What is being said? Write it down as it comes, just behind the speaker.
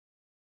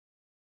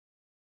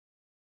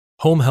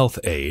Home Health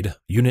Aide,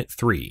 Unit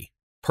 3,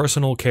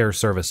 Personal Care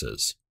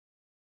Services.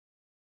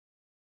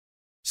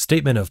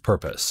 Statement of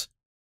Purpose.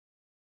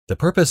 The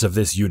purpose of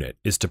this unit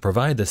is to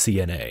provide the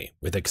CNA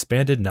with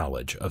expanded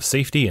knowledge of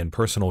safety and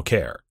personal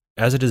care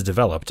as it is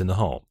developed in the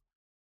home.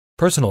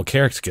 Personal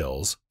care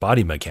skills,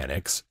 body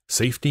mechanics,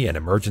 safety and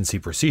emergency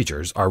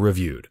procedures are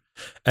reviewed,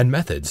 and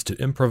methods to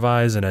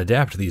improvise and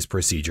adapt these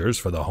procedures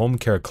for the home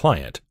care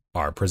client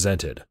are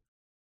presented.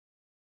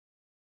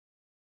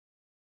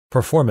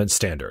 Performance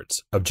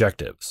Standards,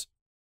 Objectives.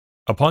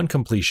 Upon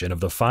completion of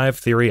the 5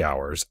 theory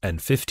hours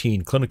and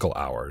 15 clinical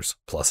hours,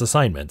 plus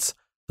assignments,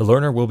 the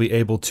learner will be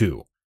able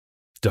to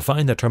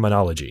define the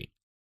terminology,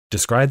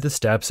 describe the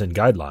steps and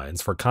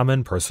guidelines for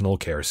common personal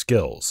care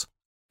skills,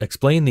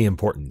 explain the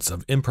importance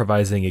of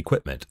improvising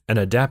equipment and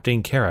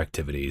adapting care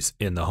activities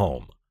in the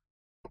home,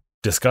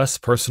 discuss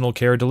personal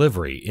care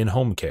delivery in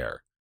home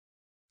care,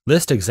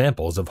 list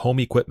examples of home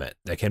equipment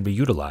that can be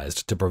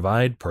utilized to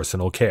provide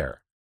personal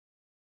care,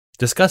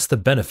 discuss the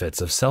benefits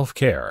of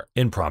self-care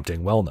in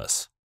prompting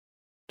wellness.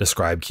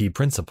 Describe key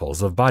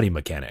principles of body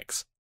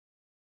mechanics.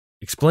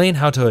 Explain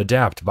how to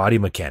adapt body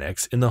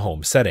mechanics in the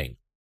home setting.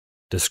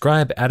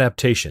 Describe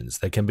adaptations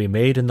that can be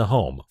made in the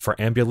home for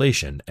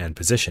ambulation and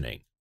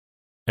positioning.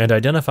 And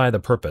identify the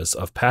purpose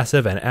of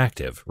passive and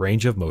active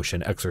range of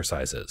motion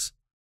exercises.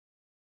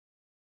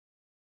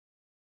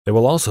 They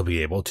will also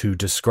be able to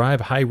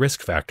describe high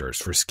risk factors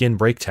for skin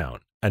breakdown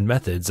and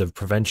methods of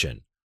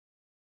prevention.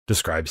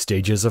 Describe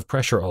stages of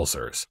pressure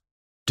ulcers,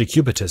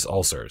 decubitus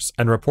ulcers,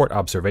 and report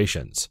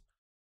observations.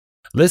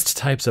 List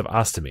types of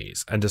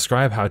ostomies and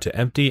describe how to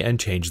empty and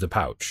change the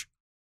pouch.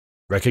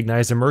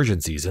 Recognize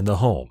emergencies in the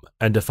home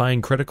and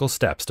define critical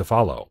steps to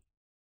follow.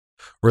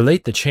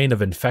 Relate the chain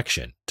of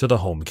infection to the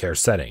home care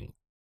setting.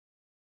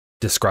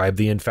 Describe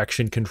the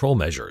infection control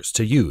measures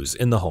to use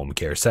in the home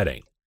care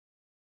setting.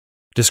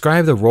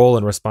 Describe the role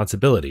and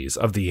responsibilities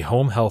of the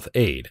home health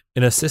aide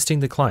in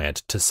assisting the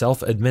client to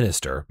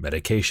self-administer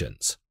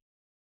medications.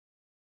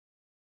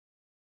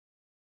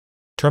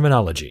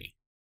 Terminology.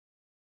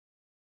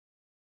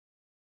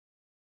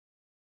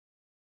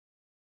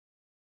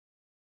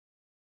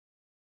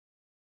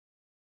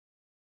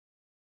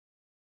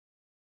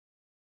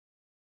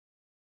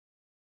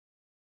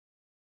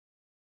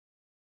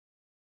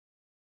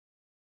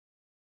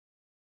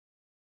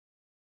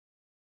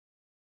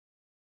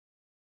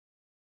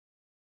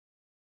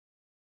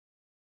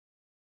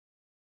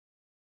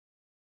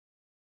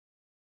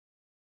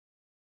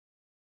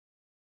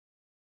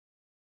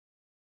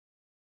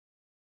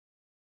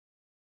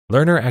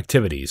 Learner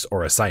activities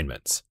or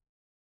assignments.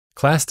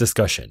 Class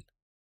discussion.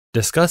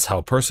 Discuss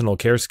how personal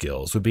care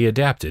skills would be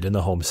adapted in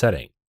the home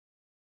setting.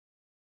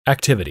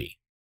 Activity.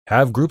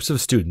 Have groups of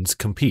students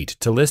compete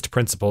to list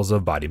principles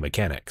of body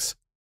mechanics.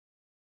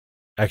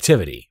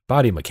 Activity,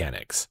 body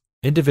mechanics,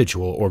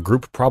 individual or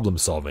group problem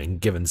solving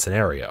given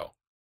scenario.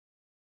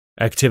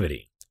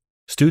 Activity.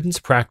 Students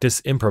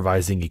practice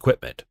improvising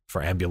equipment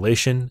for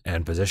ambulation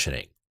and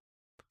positioning.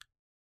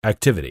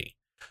 Activity.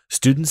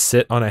 Students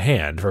sit on a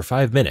hand for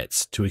 5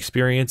 minutes to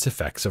experience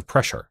effects of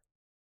pressure.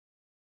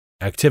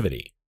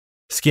 Activity.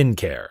 Skin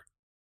care.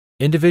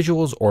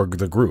 Individuals or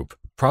the group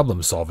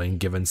problem solving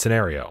given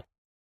scenario.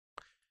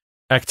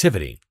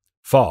 Activity.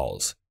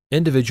 Falls.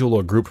 Individual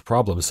or group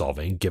problem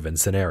solving given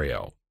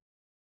scenario.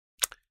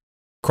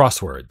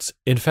 Crosswords.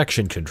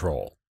 Infection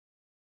control.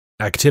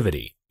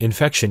 Activity.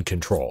 Infection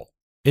control.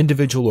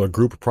 Individual or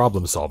group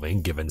problem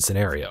solving given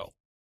scenario.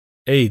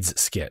 AIDS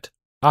skit.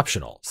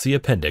 Optional. See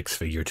Appendix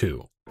Figure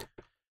 2.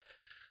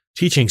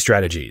 Teaching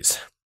strategies.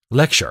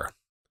 Lecture.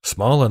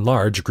 Small and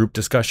large group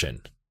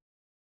discussion.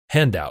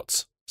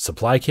 Handouts.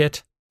 Supply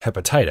kit.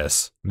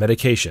 Hepatitis.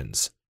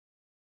 Medications.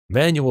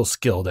 Manual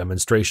skill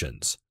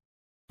demonstrations.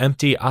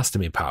 Empty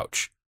ostomy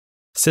pouch.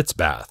 Sitz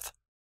bath.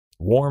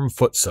 Warm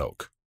foot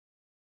soak.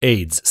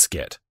 AIDS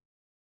skit.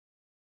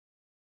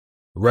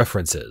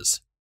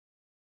 References.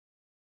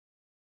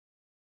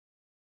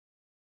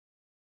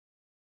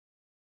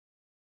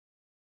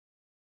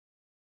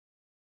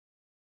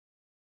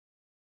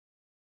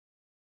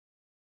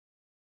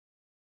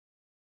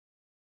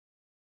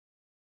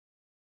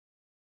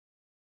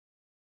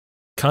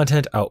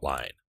 Content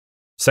outline.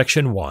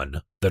 Section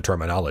 1, the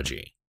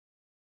terminology.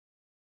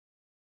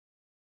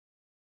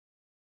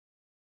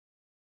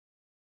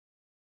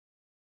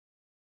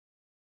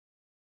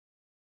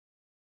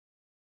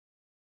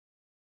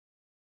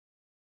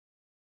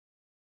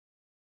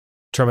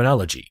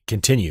 Terminology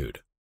continued.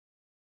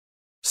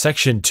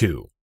 Section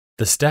 2,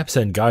 the steps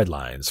and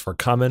guidelines for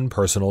common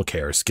personal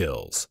care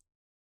skills.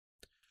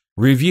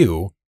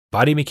 Review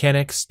body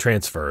mechanics,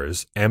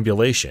 transfers,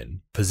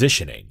 ambulation,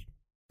 positioning.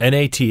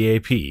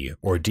 NATAP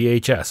or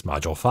DHS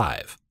Module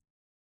 5.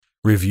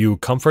 Review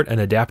comfort and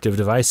adaptive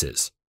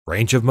devices,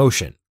 range of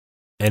motion,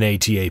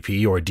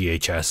 NATAP or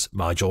DHS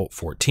Module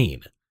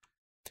 14.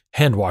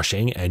 Hand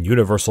washing and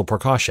universal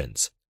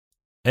precautions,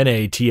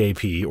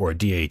 NATAP or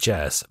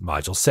DHS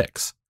Module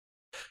 6.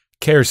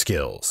 Care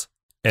skills,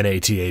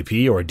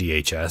 NATAP or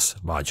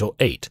DHS Module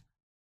 8.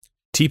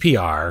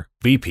 TPR,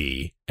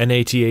 BP,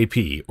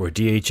 NATAP or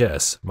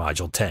DHS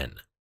Module 10.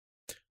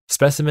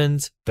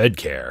 Specimens, bed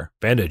care,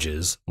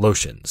 bandages,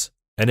 lotions,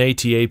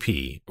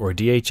 NATAP or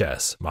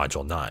DHS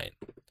Module 9.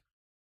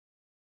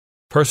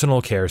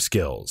 Personal care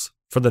skills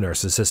for the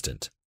nurse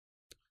assistant.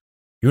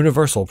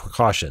 Universal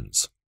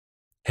precautions,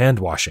 hand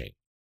washing,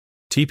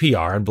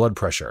 TPR and blood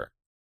pressure,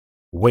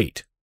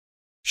 weight,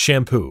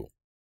 shampoo,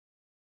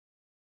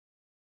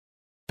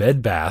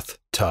 bed bath,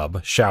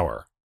 tub,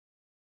 shower,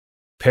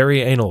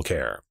 perianal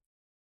care,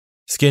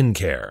 skin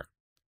care,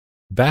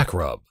 back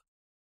rub,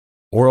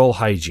 oral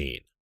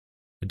hygiene,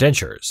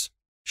 dentures,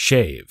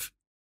 shave,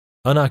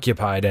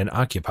 unoccupied and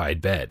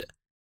occupied bed,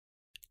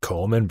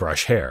 comb and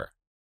brush hair,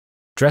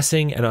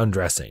 dressing and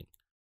undressing,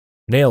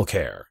 nail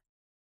care,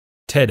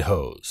 TED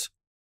hose,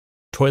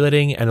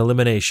 toileting and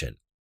elimination,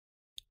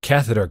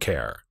 catheter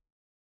care,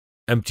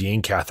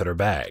 emptying catheter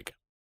bag,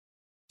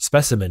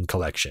 specimen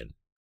collection,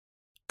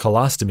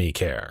 colostomy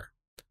care,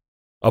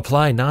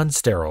 apply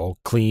non-sterile,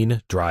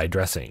 clean, dry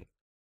dressing,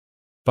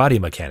 body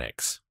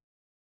mechanics,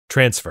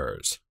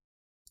 transfers,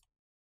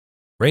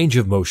 range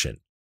of motion,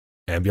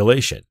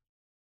 ambulation,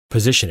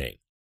 positioning,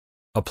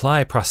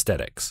 apply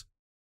prosthetics.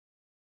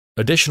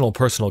 Additional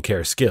personal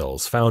care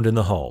skills found in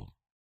the home.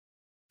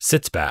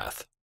 Sitz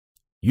bath,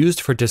 used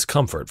for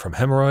discomfort from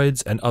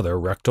hemorrhoids and other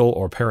rectal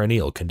or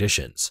perineal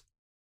conditions.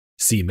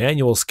 See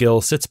manual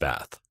skill sitz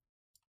bath.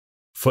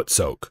 Foot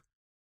soak,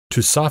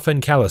 to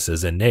soften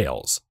calluses and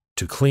nails,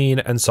 to clean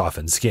and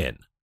soften skin.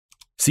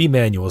 See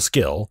manual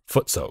skill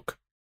foot soak.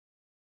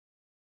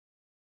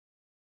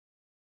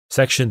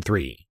 Section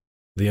 3.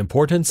 The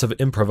importance of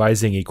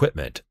improvising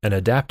equipment and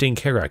adapting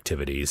care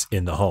activities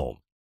in the home.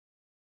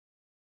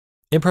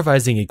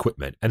 Improvising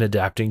equipment and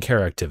adapting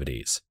care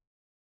activities.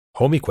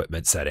 Home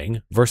equipment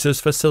setting versus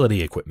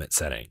facility equipment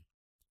setting.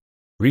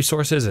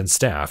 Resources and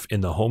staff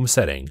in the home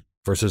setting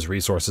versus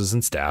resources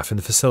and staff in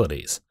the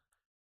facilities.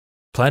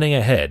 Planning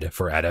ahead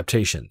for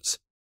adaptations.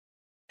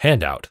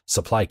 Handout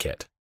supply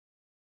kit.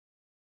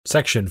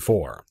 Section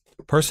 4.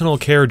 Personal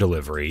care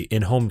delivery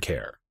in home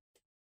care.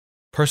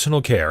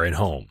 Personal care in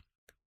home.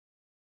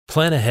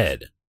 Plan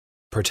ahead.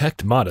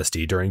 Protect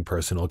modesty during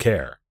personal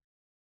care.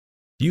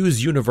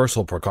 Use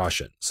universal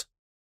precautions.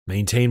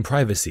 Maintain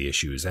privacy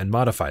issues and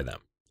modify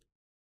them.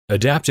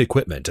 Adapt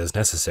equipment as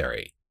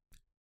necessary.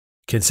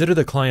 Consider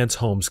the client's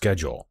home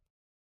schedule.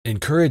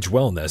 Encourage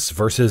wellness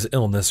versus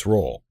illness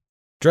role.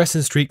 Dress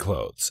in street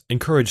clothes.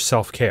 Encourage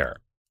self-care.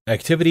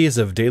 Activities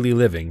of daily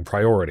living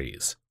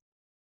priorities.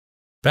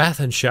 Bath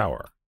and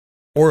shower.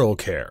 Oral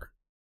care.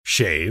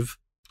 Shave.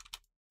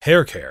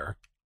 Hair care.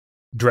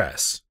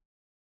 Dress.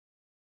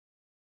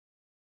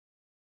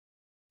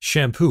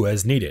 Shampoo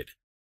as needed.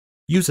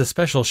 Use a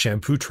special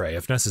shampoo tray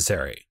if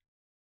necessary.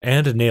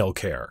 And nail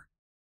care.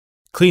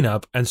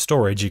 Cleanup and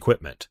storage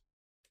equipment.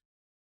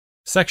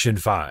 Section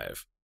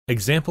 5.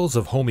 Examples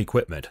of home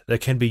equipment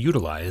that can be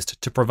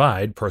utilized to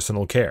provide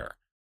personal care.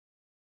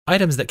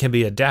 Items that can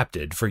be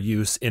adapted for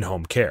use in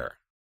home care.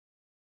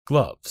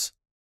 Gloves.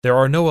 There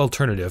are no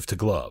alternative to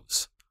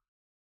gloves.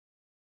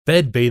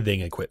 Bed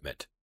bathing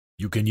equipment.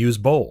 You can use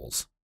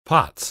bowls,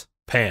 pots,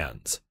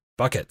 pans,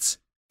 buckets,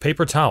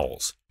 paper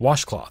towels,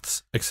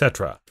 washcloths,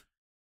 etc.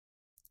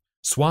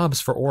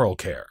 Swabs for oral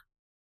care.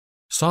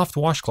 Soft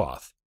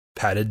washcloth,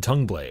 padded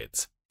tongue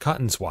blades,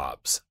 cotton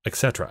swabs,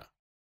 etc.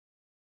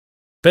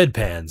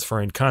 Bedpans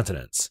for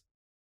incontinence.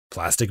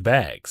 Plastic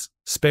bags,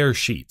 spare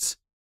sheets,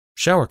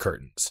 shower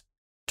curtains,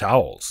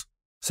 towels,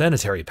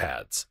 sanitary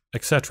pads,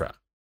 etc.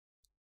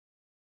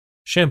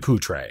 Shampoo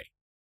tray.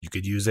 You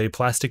could use a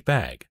plastic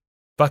bag,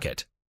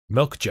 bucket,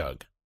 milk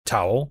jug,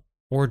 towel,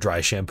 or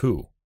dry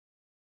shampoo.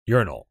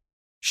 Urinal.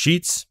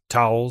 Sheets,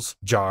 towels,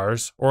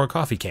 jars, or a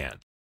coffee can.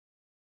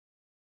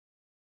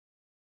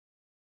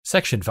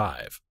 Section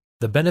 5.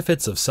 The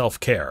benefits of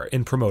self-care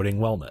in promoting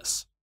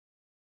wellness.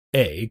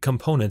 A.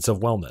 Components of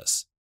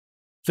wellness.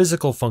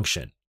 Physical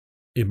function,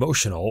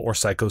 emotional or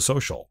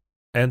psychosocial,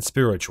 and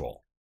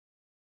spiritual.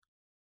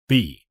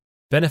 B.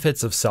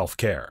 Benefits of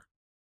self-care.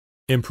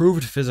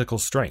 Improved physical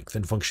strength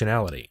and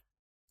functionality.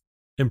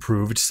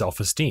 Improved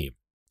self-esteem.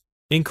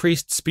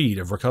 Increased speed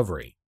of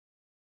recovery.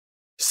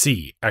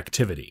 C.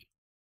 Activity.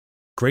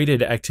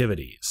 Graded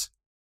activities.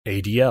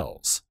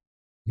 ADLs.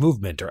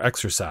 Movement or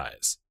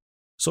exercise.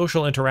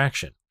 Social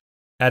interaction.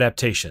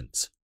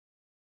 Adaptations.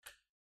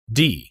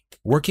 D.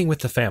 Working with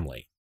the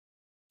family.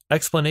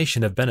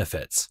 Explanation of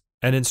benefits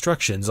and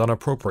instructions on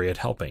appropriate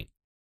helping.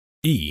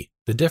 E.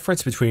 The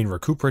difference between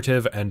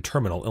recuperative and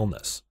terminal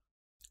illness.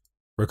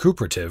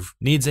 Recuperative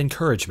needs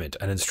encouragement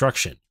and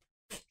instruction.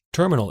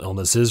 Terminal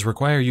illnesses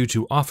require you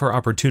to offer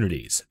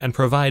opportunities and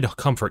provide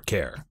comfort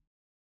care.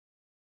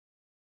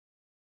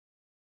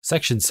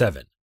 Section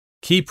 7.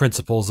 Key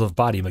principles of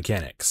body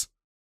mechanics.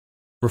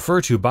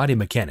 Refer to body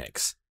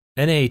mechanics,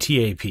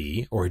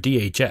 NATAP or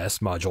DHS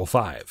Module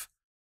 5.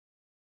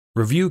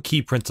 Review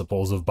key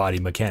principles of body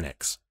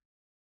mechanics.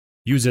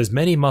 Use as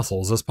many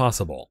muscles as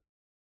possible.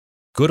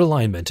 Good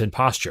alignment and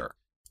posture.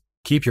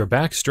 Keep your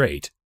back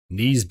straight,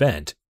 knees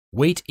bent,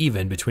 weight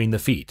even between the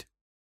feet,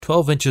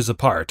 12 inches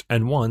apart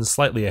and one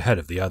slightly ahead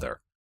of the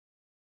other.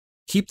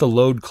 Keep the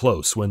load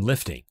close when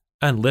lifting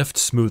and lift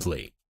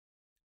smoothly.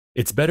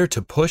 It's better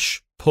to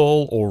push,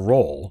 pull, or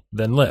roll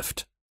than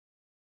lift.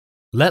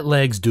 Let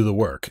legs do the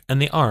work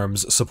and the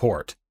arms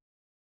support.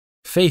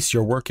 Face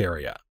your work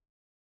area.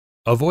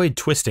 Avoid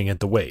twisting at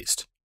the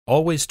waist.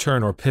 Always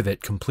turn or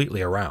pivot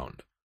completely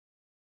around.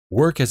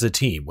 Work as a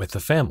team with the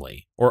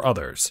family or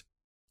others.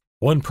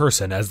 One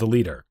person as the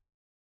leader.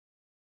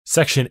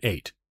 Section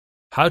 8.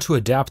 How to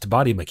adapt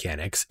body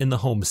mechanics in the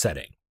home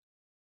setting.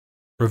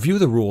 Review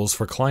the rules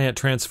for client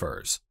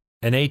transfers,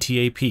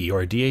 NATAP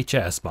or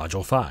DHS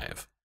Module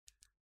 5.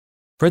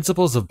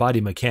 Principles of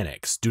body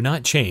mechanics do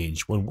not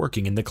change when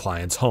working in the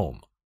client's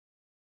home.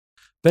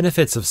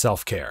 Benefits of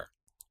self-care.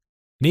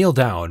 Kneel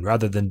down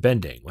rather than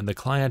bending when the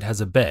client has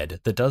a bed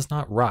that does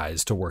not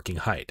rise to working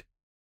height.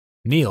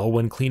 Kneel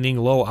when cleaning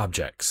low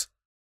objects.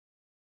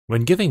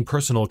 When giving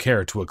personal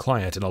care to a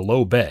client in a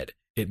low bed,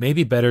 it may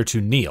be better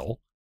to kneel,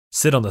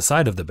 sit on the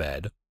side of the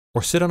bed,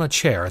 or sit on a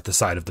chair at the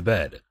side of the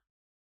bed.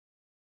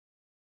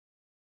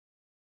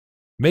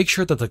 Make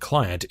sure that the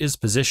client is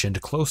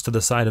positioned close to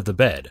the side of the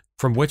bed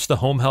from which the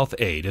home health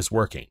aide is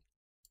working.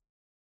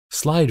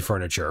 Slide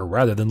furniture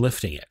rather than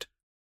lifting it.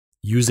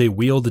 Use a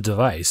wheeled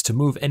device to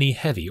move any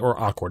heavy or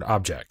awkward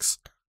objects.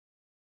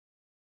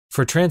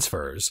 For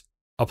transfers,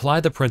 apply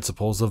the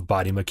principles of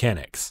body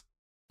mechanics.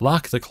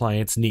 Lock the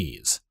client's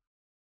knees.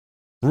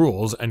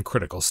 Rules and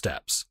critical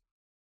steps.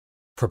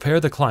 Prepare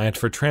the client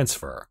for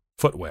transfer,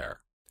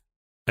 footwear.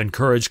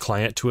 Encourage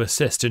client to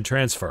assist in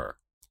transfer.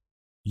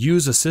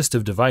 Use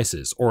assistive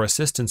devices or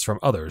assistance from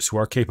others who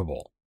are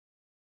capable.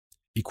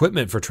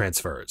 Equipment for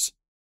transfers.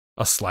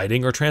 A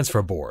sliding or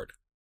transfer board.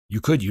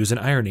 You could use an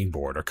ironing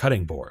board or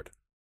cutting board.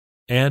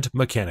 And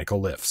mechanical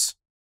lifts.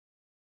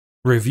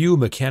 Review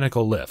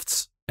mechanical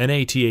lifts,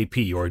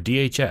 NATAP or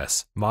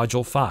DHS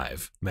Module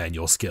 5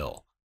 Manual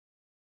Skill.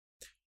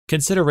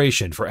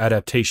 Consideration for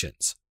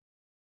adaptations.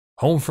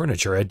 Home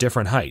furniture at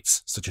different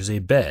heights, such as a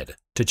bed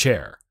to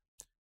chair.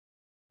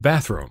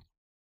 Bathroom.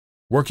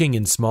 Working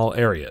in small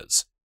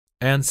areas.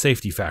 And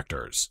safety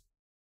factors.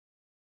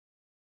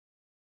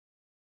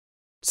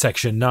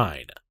 Section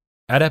 9.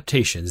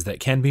 Adaptations that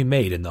can be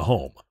made in the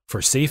home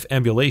for safe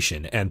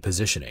ambulation and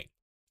positioning.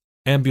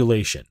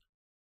 Ambulation.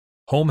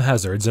 Home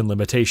hazards and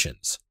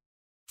limitations.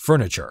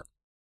 Furniture.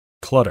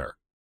 Clutter.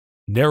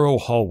 Narrow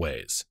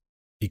hallways.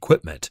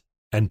 Equipment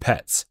and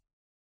pets.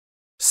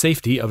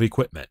 Safety of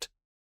equipment.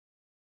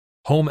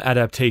 Home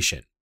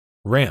adaptation.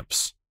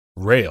 Ramps.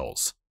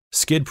 Rails.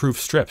 Skid-proof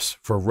strips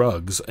for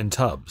rugs and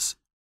tubs.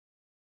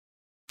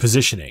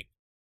 Positioning.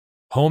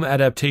 Home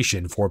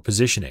adaptation for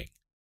positioning.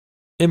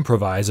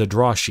 Improvise a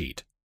draw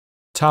sheet.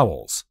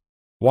 Towels.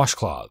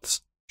 Washcloths.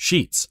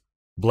 Sheets.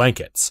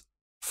 Blankets.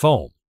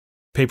 Foam.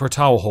 Paper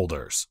towel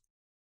holders.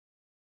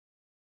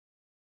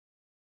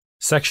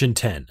 Section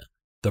 10.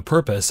 The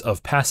purpose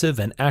of passive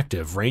and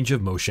active range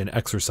of motion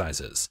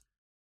exercises.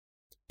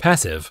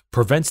 Passive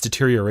prevents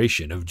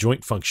deterioration of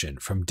joint function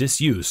from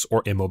disuse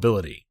or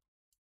immobility.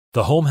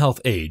 The home health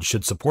aide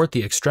should support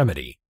the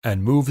extremity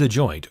and move the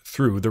joint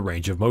through the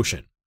range of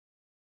motion.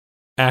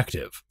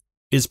 Active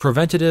is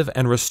preventative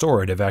and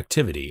restorative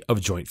activity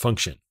of joint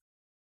function.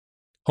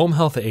 Home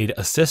health aide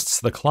assists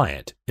the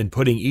client in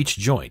putting each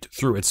joint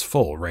through its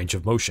full range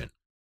of motion.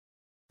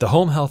 The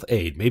home health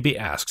aide may be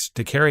asked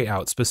to carry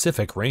out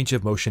specific range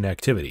of motion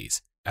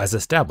activities as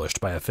established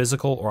by a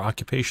physical or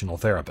occupational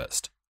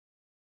therapist.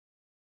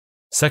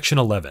 Section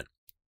 11.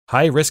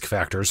 High risk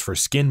factors for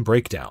skin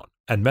breakdown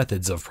and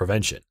methods of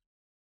prevention.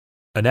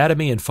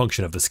 Anatomy and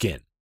function of the skin.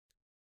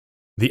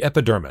 The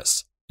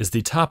epidermis is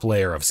the top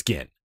layer of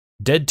skin,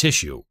 dead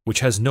tissue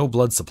which has no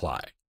blood supply.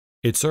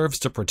 It serves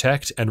to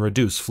protect and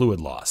reduce fluid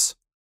loss.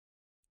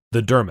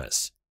 The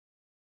dermis.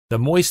 The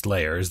moist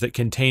layers that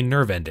contain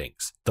nerve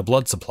endings, the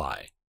blood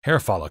supply, hair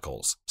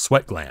follicles,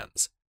 sweat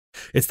glands.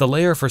 It's the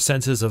layer for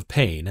senses of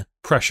pain,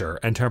 pressure,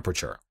 and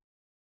temperature.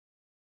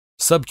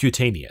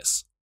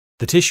 Subcutaneous.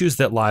 The tissues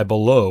that lie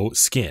below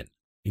skin,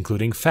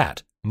 including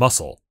fat,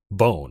 muscle,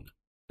 bone,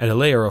 and a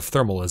layer of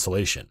thermal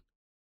insulation.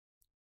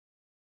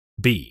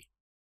 B.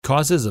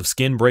 Causes of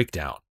skin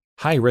breakdown,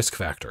 high risk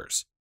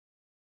factors.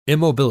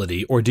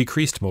 Immobility or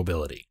decreased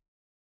mobility.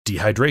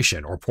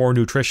 Dehydration or poor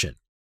nutrition.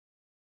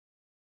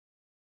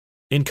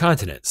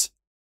 Incontinence.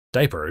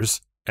 Diapers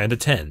and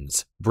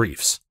attends,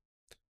 briefs.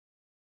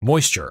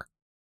 Moisture.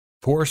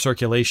 Poor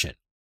circulation.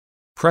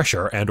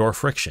 Pressure and or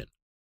friction.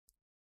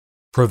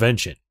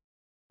 Prevention.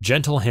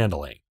 Gentle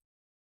handling.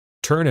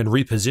 Turn and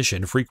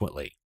reposition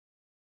frequently.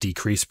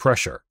 Decrease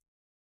pressure.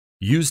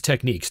 Use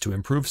techniques to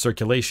improve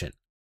circulation.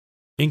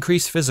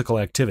 Increase physical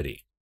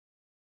activity.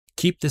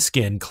 Keep the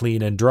skin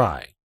clean and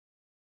dry.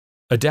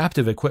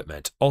 Adaptive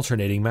equipment,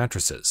 alternating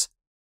mattresses.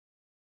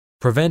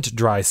 Prevent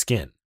dry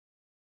skin.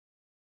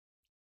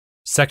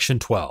 Section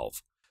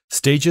 12.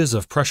 Stages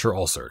of pressure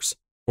ulcers,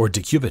 or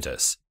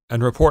decubitus,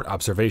 and report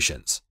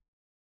observations.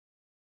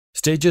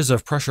 Stages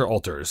of pressure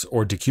ulcers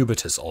or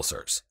decubitus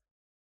ulcers.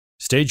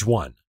 Stage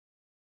 1.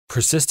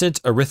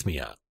 Persistent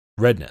erythema,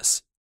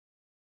 redness.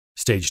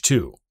 Stage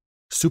 2.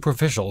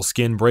 Superficial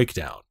skin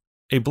breakdown,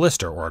 a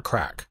blister or a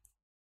crack.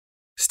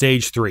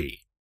 Stage 3.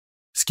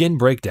 Skin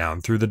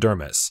breakdown through the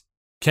dermis.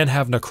 Can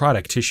have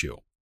necrotic tissue.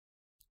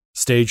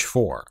 Stage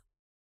 4.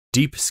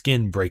 Deep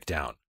skin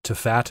breakdown to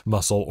fat,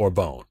 muscle, or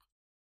bone.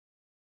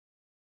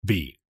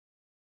 B.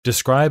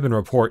 Describe and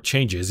report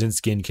changes in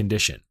skin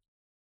condition.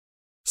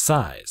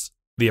 Size.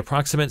 The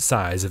approximate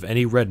size of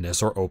any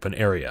redness or open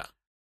area.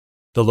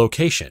 The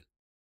location,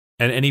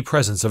 and any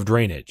presence of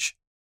drainage.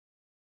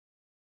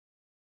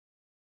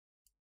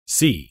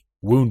 C.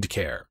 Wound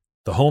care.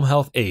 The home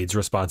health aide's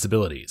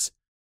responsibilities.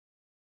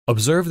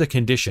 Observe the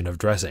condition of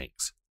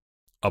dressings.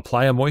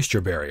 Apply a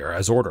moisture barrier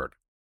as ordered.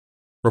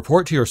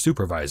 Report to your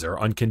supervisor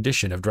on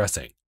condition of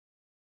dressing.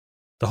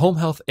 The home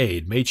health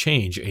aide may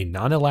change a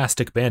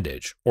non-elastic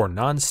bandage or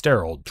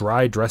non-sterile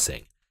dry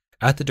dressing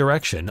at the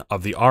direction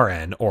of the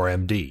RN or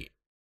MD.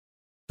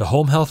 The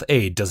home health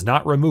aide does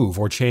not remove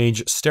or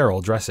change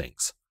sterile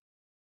dressings.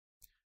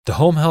 The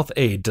home health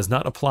aide does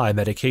not apply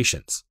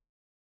medications.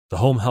 The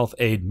home health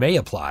aide may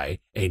apply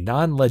a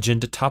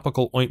non-legend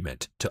topical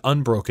ointment to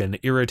unbroken,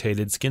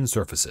 irritated skin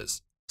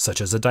surfaces,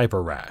 such as a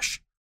diaper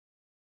rash.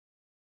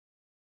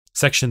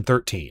 Section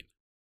 13.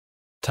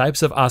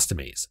 Types of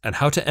ostomies and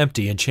how to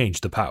empty and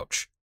change the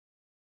pouch.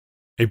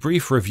 A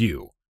brief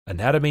review,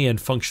 anatomy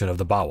and function of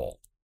the bowel.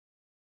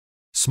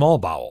 Small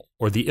bowel,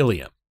 or the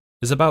ileum,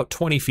 is about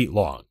 20 feet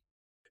long.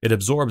 It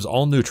absorbs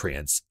all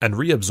nutrients and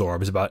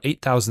reabsorbs about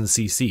 8,000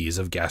 cc's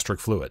of gastric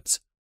fluids.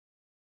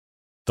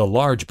 The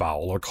large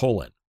bowel, or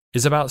colon,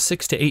 is about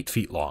 6 to 8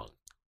 feet long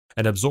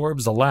and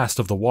absorbs the last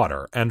of the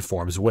water and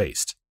forms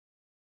waste.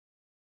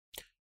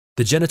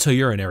 The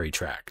genitourinary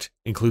tract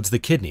includes the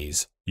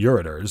kidneys,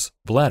 ureters,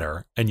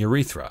 bladder, and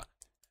urethra.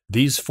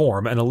 These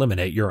form and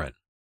eliminate urine.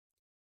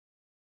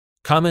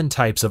 Common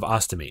types of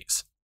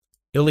ostomies.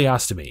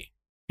 Ileostomy.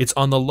 It's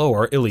on the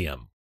lower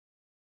ileum.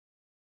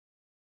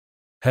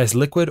 Has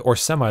liquid or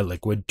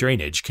semi-liquid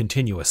drainage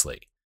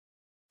continuously.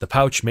 The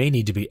pouch may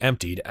need to be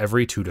emptied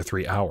every 2 to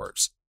 3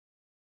 hours.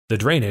 The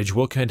drainage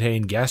will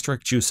contain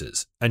gastric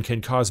juices and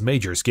can cause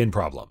major skin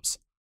problems.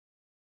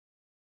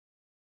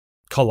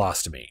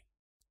 Colostomy.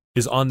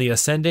 Is on the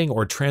ascending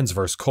or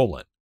transverse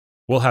colon.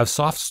 Will have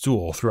soft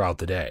stool throughout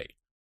the day.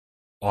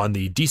 On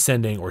the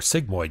descending or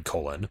sigmoid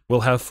colon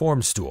will have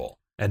formed stool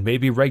and may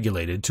be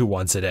regulated to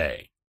once a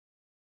day.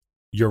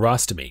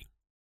 Urostomy.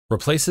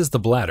 Replaces the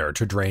bladder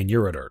to drain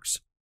ureters.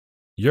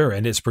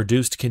 Urine is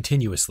produced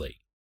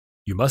continuously.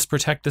 You must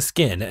protect the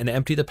skin and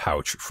empty the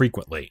pouch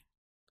frequently.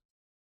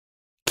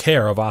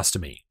 Care of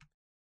ostomy.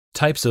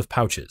 Types of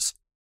pouches.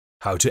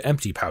 How to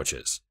empty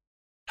pouches.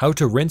 How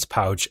to rinse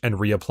pouch and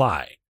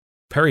reapply.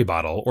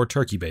 Peri-bottle or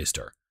turkey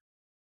baster.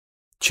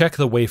 Check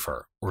the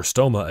wafer or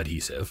stoma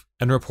adhesive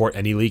and report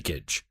any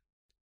leakage.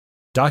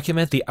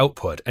 Document the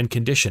output and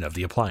condition of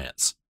the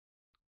appliance.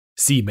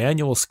 See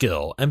Manual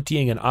Skill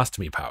Emptying an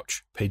Ostomy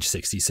Pouch, page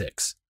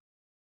 66.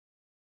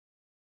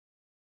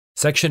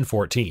 Section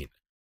 14.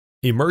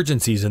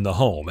 Emergencies in the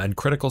home and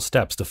critical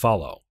steps to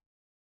follow.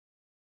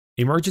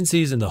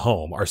 Emergencies in the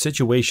home are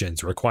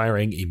situations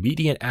requiring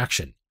immediate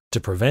action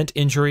to prevent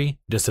injury,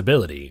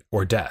 disability,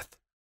 or death.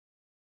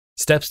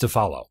 Steps to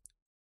follow.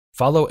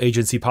 Follow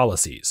agency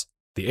policies.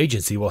 The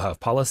agency will have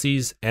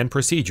policies and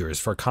procedures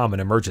for common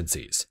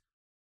emergencies.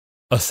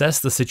 Assess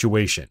the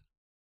situation.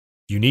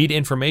 You need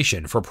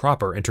information for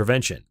proper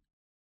intervention.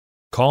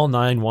 Call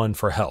 911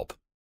 for help.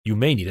 You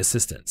may need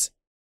assistance.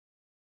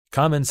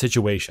 Common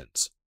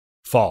situations.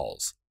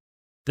 Falls.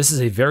 This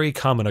is a very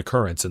common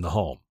occurrence in the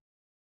home.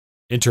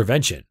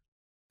 Intervention.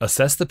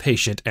 Assess the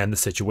patient and the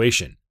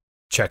situation.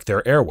 Check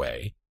their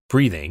airway,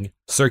 breathing,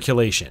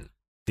 circulation,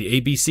 the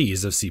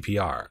ABCs of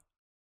CPR.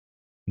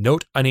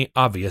 Note any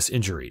obvious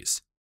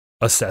injuries.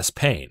 Assess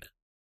pain.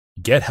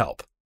 Get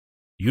help.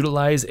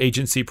 Utilize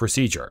agency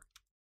procedure.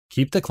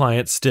 Keep the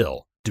client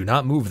still. Do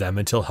not move them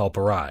until help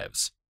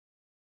arrives.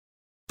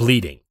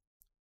 Bleeding.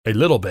 A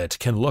little bit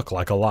can look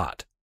like a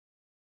lot.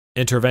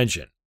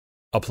 Intervention.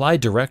 Apply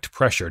direct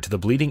pressure to the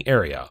bleeding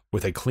area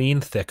with a clean,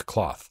 thick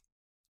cloth.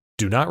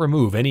 Do not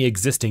remove any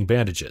existing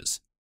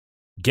bandages.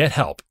 Get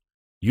help.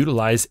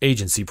 Utilize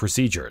agency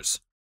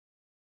procedures.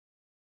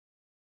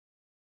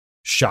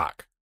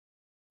 Shock.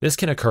 This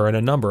can occur in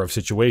a number of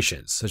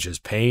situations, such as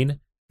pain,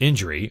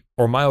 injury,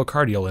 or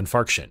myocardial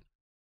infarction.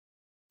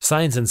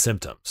 Signs and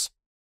symptoms.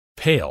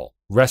 Pale,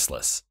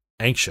 restless,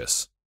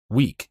 anxious,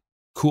 weak,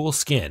 cool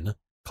skin,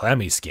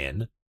 clammy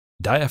skin,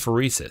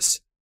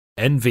 diaphoresis,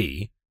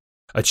 NV,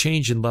 a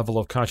change in level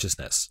of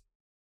consciousness.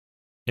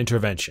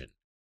 Intervention.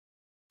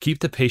 Keep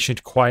the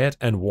patient quiet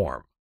and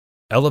warm.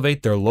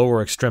 Elevate their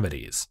lower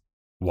extremities.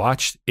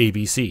 Watch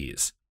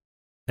ABCs.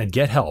 And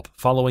get help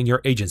following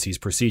your agency's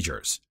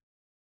procedures.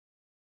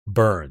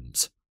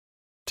 Burns.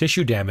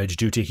 Tissue damage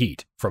due to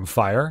heat from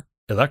fire,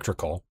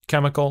 electrical,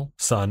 chemical,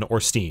 sun, or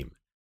steam.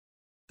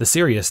 The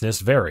seriousness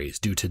varies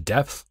due to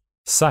depth,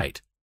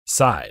 site,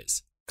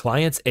 size,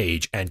 client's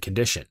age, and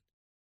condition.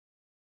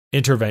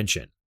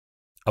 Intervention.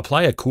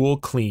 Apply a cool,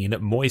 clean,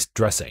 moist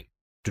dressing.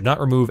 Do not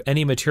remove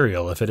any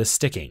material if it is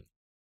sticking.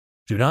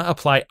 Do not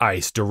apply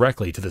ice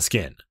directly to the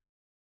skin.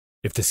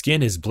 If the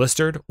skin is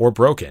blistered or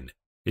broken,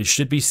 it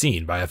should be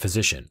seen by a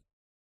physician.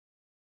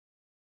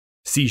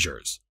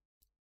 Seizures.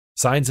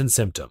 Signs and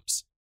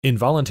symptoms: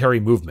 involuntary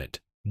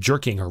movement,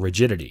 jerking or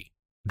rigidity,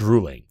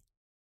 drooling.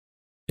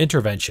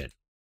 Intervention.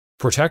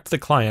 Protect the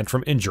client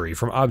from injury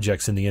from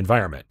objects in the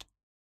environment.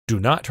 Do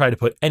not try to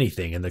put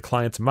anything in the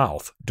client's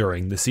mouth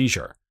during the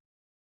seizure.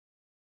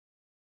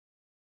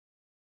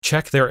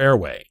 Check their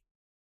airway.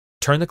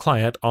 Turn the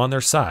client on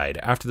their side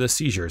after the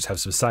seizures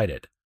have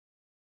subsided.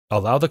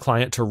 Allow the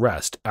client to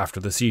rest after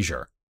the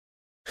seizure.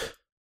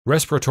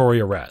 Respiratory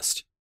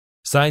arrest.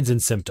 Signs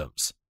and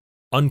symptoms: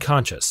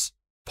 unconscious,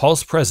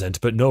 pulse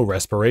present but no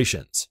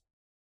respirations.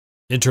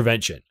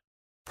 Intervention.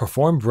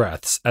 Perform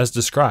breaths as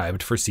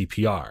described for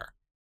CPR.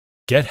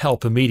 Get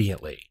help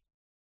immediately.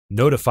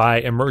 Notify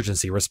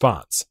emergency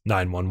response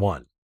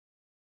 911.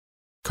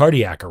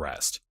 Cardiac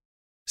arrest.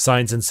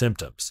 Signs and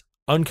symptoms: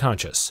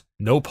 unconscious,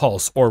 no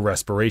pulse or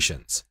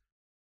respirations.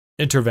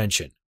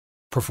 Intervention.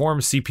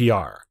 Perform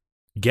CPR.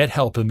 Get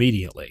help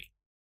immediately.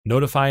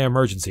 Notify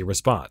emergency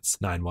response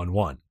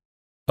 911.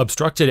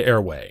 Obstructed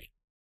airway.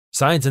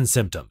 Signs and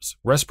symptoms: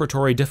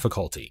 respiratory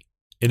difficulty,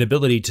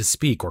 inability to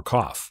speak or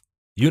cough,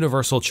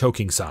 universal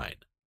choking sign.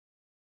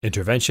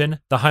 Intervention: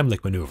 the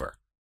Heimlich maneuver.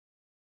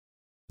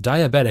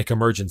 Diabetic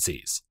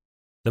emergencies.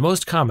 The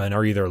most common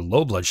are either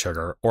low blood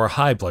sugar or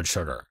high blood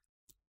sugar.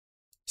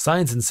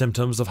 Signs and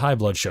symptoms of high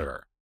blood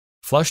sugar: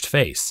 flushed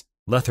face,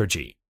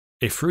 lethargy,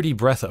 a fruity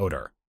breath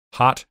odor,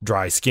 hot,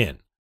 dry skin.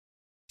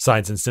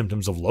 Signs and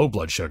symptoms of low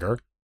blood sugar: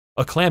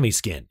 a clammy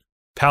skin,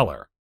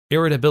 pallor,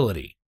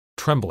 irritability,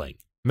 trembling,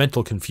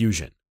 mental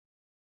confusion.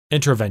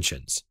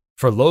 Interventions.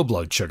 For low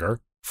blood sugar,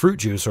 fruit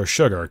juice or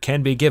sugar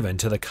can be given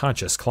to the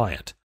conscious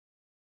client.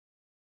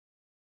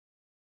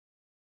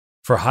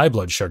 For high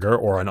blood sugar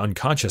or an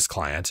unconscious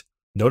client,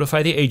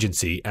 notify the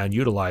agency and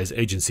utilize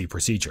agency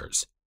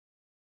procedures.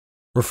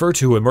 Refer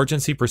to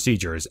Emergency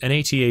Procedures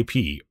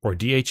NATAP or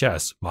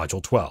DHS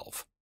Module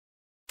 12.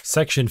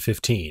 Section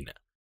 15.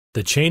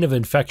 The chain of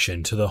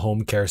infection to the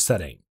home care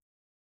setting.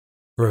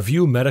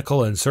 Review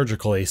medical and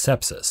surgical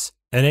asepsis,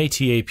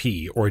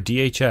 NATAP or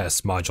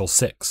DHS Module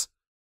 6.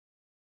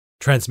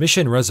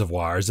 Transmission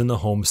reservoirs in the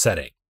home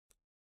setting.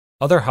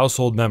 Other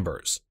household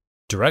members,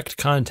 direct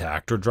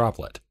contact or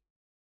droplet.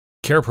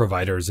 Care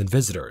providers and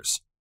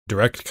visitors,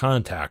 direct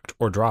contact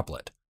or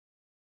droplet.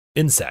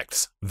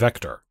 Insects,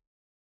 vector.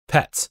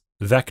 Pets,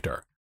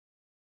 vector.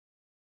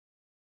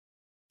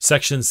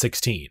 Section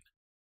 16.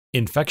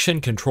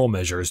 Infection control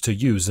measures to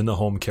use in the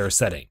home care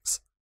settings.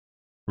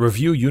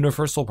 Review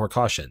universal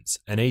precautions,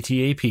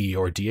 NATAP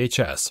or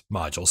DHS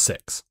Module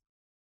 6.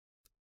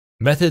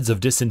 Methods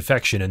of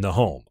disinfection in the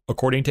home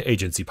according to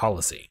agency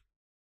policy.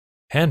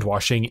 Hand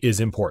washing is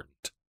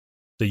important.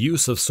 The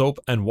use of soap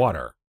and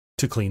water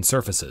to clean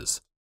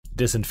surfaces.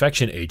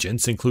 Disinfection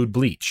agents include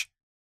bleach,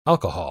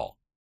 alcohol,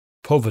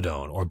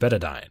 povidone or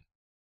betadine.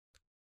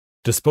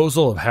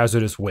 Disposal of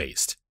hazardous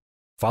waste.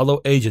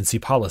 Follow agency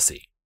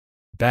policy.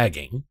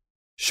 Bagging.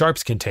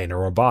 Sharps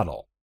container or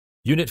bottle.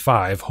 Unit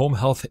 5 Home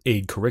Health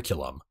Aide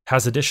Curriculum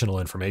has additional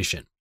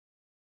information.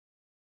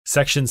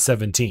 Section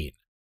 17.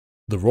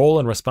 The role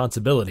and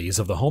responsibilities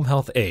of the home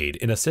health aide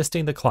in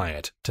assisting the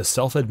client to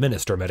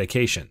self-administer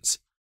medications.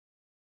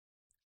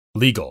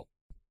 Legal.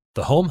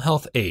 The home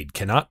health aide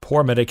cannot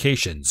pour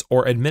medications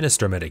or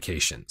administer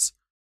medications.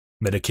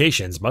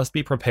 Medications must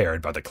be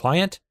prepared by the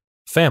client,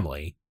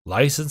 family,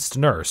 licensed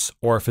nurse,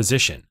 or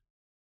physician.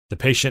 The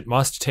patient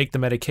must take the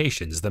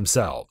medications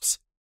themselves.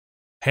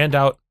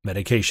 Handout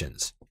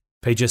Medications,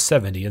 pages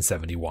 70 and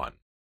 71.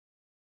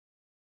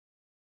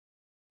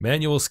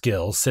 Manual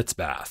skill sitz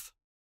bath.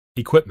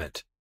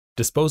 Equipment: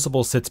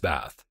 disposable sitz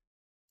bath,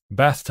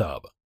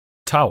 bathtub,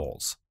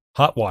 towels,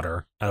 hot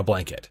water, and a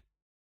blanket.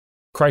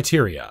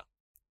 Criteria: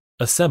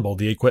 assemble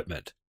the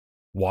equipment,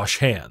 wash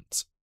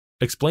hands,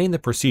 explain the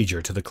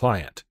procedure to the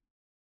client,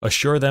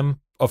 assure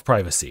them of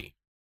privacy.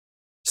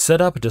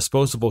 Set up a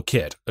disposable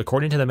kit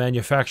according to the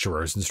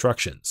manufacturer's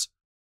instructions.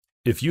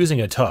 If using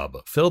a tub,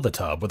 fill the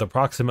tub with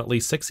approximately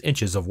 6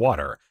 inches of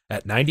water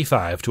at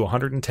 95 to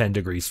 110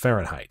 degrees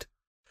Fahrenheit.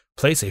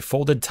 Place a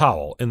folded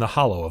towel in the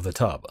hollow of the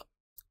tub.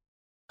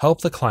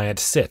 Help the client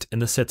sit in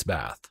the sitz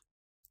bath.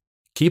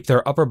 Keep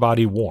their upper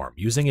body warm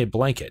using a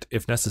blanket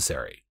if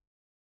necessary.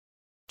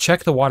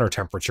 Check the water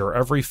temperature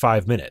every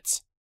 5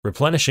 minutes,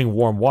 replenishing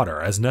warm water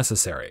as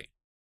necessary.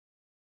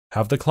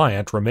 Have the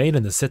client remain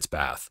in the sitz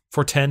bath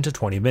for 10 to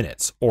 20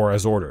 minutes or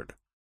as ordered.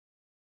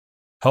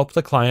 Help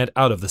the client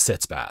out of the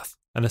sitz bath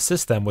and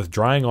assist them with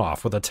drying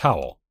off with a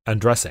towel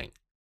and dressing.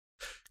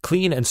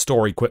 Clean and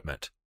store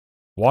equipment.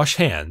 Wash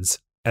hands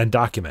and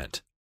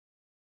document.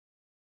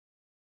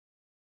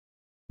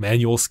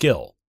 Manual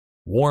skill: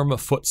 warm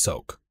foot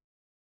soak.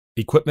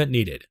 Equipment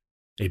needed: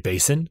 a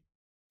basin,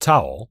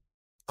 towel,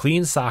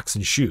 clean socks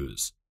and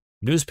shoes,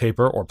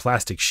 newspaper or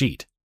plastic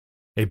sheet,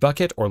 a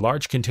bucket or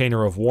large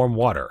container of warm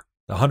water,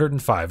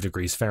 105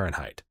 degrees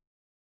Fahrenheit.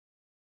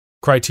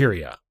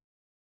 Criteria: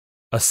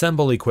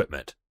 assemble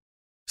equipment.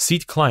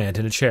 Seat client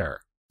in a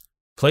chair.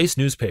 Place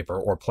newspaper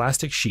or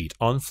plastic sheet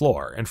on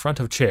floor in front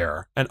of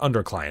chair and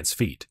under client's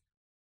feet.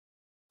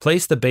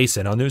 Place the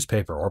basin on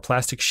newspaper or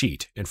plastic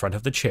sheet in front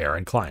of the chair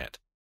and client.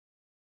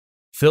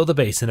 Fill the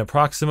basin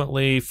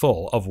approximately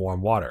full of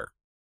warm water.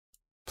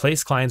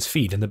 Place client's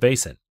feet in the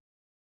basin.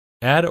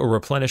 Add or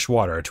replenish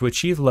water to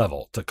achieve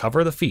level to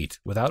cover the feet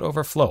without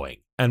overflowing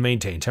and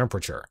maintain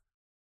temperature.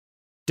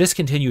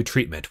 Discontinue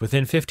treatment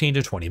within 15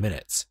 to 20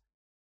 minutes.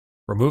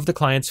 Remove the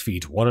client's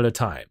feet one at a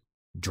time,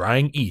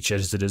 drying each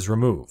as it is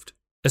removed,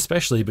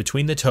 especially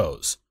between the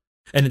toes,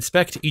 and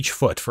inspect each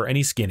foot for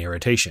any skin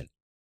irritation.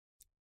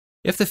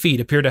 If the feet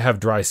appear to have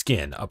dry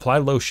skin, apply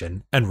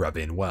lotion and rub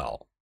in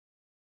well.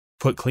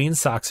 Put clean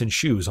socks and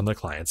shoes on the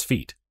client's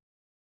feet.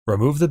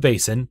 Remove the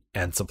basin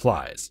and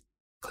supplies.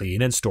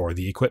 Clean and store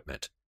the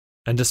equipment,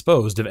 and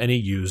dispose of any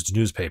used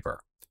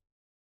newspaper.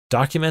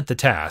 Document the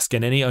task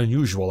and any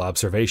unusual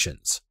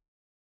observations.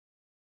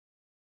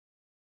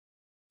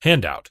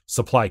 Handout,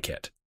 supply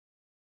kit.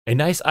 A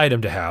nice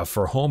item to have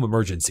for home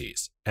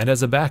emergencies and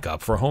as a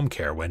backup for home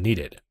care when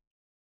needed.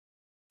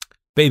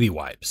 Baby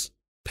wipes,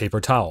 paper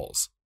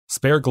towels,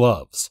 spare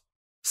gloves,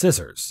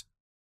 scissors,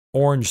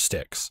 orange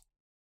sticks,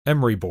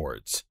 emery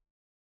boards,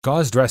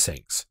 gauze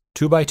dressings,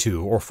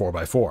 2x2 or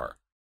 4x4,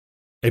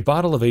 a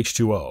bottle of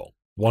H2O,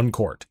 1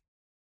 quart,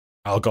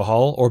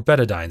 alcohol or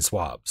betadine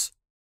swabs,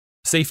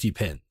 safety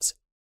pins,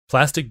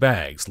 plastic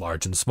bags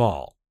large and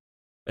small,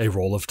 a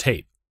roll of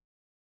tape,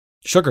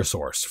 sugar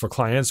source for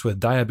clients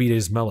with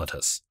diabetes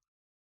mellitus,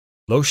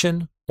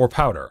 lotion or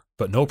powder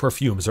but no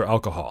perfumes or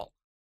alcohol,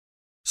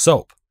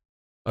 soap,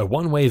 a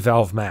one-way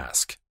valve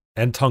mask,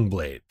 and tongue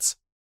blades.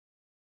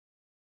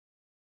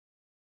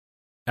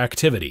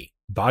 Activity,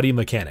 body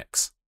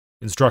mechanics.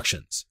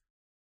 Instructions.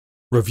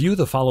 Review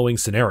the following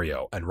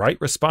scenario and write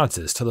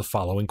responses to the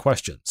following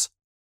questions.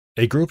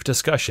 A group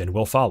discussion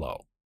will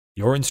follow.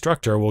 Your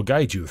instructor will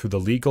guide you through the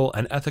legal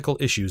and ethical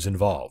issues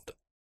involved.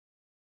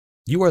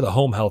 You are the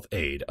home health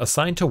aide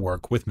assigned to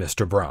work with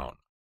Mr. Brown.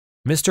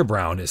 Mr.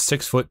 Brown is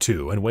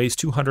 6'2" and weighs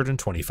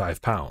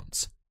 225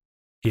 pounds.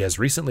 He has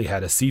recently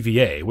had a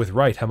CVA with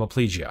right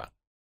hemiplegia.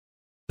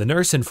 The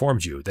nurse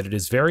informed you that it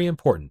is very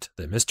important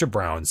that Mr.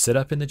 Brown sit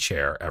up in the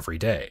chair every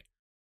day.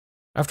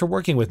 After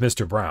working with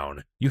Mr.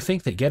 Brown, you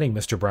think that getting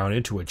Mr. Brown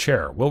into a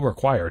chair will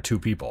require 2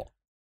 people.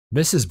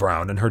 Mrs.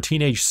 Brown and her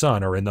teenage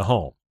son are in the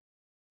home.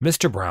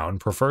 Mr. Brown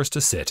prefers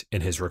to sit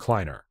in his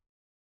recliner.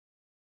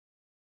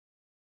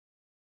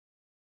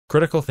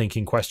 Critical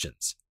thinking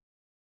questions.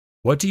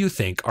 What do you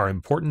think are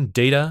important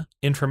data,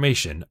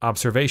 information,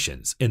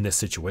 observations in this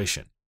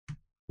situation?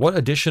 What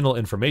additional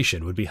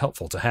information would be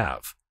helpful to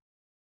have?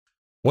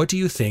 What do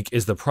you think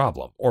is the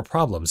problem or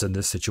problems in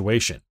this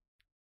situation?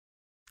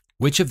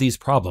 Which of these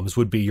problems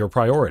would be your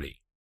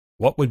priority?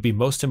 What would be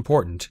most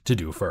important to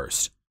do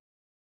first?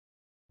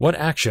 What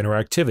action or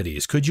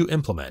activities could you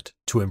implement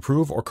to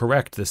improve or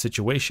correct the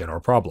situation or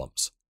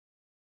problems?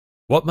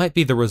 What might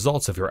be the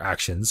results of your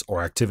actions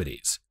or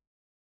activities?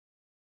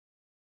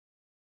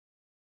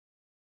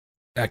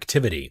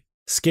 Activity,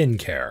 skin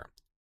care.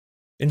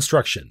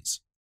 Instructions.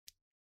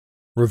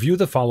 Review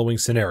the following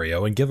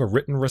scenario and give a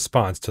written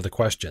response to the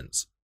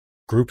questions.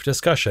 Group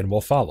discussion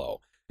will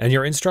follow, and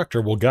your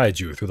instructor will guide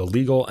you through the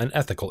legal and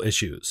ethical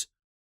issues.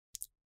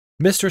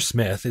 Mr.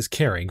 Smith is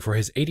caring for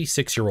his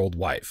 86-year-old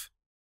wife.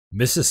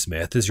 Mrs.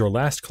 Smith is your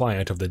last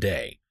client of the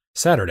day,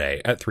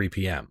 Saturday at 3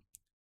 p.m.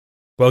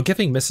 While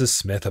giving Mrs.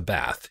 Smith a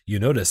bath, you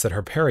notice that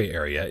her peri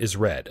area is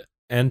red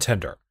and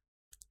tender.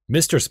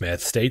 Mr.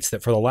 Smith states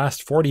that for the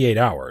last 48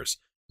 hours,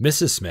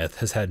 Mrs. Smith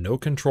has had no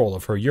control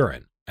of her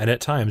urine and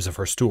at times of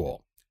her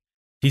stool.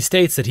 He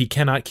states that he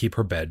cannot keep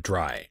her bed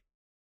dry.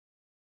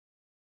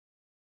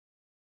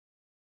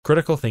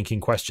 Critical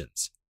thinking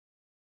questions.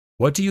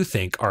 What do you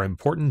think are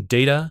important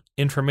data,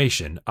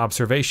 information,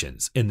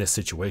 observations in this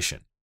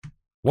situation?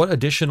 What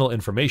additional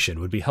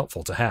information would be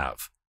helpful to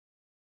have?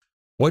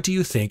 What do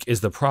you think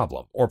is the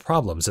problem or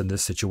problems in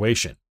this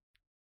situation?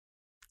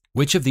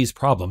 Which of these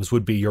problems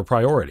would be your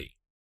priority?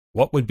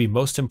 What would be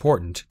most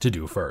important to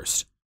do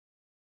first?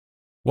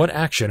 What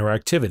action or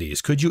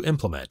activities could you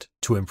implement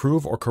to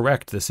improve or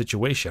correct the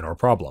situation or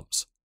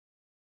problems?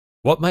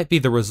 What might be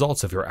the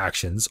results of your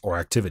actions or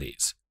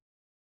activities?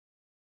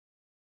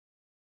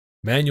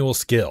 Manual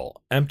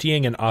skill,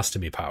 emptying an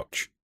ostomy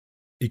pouch.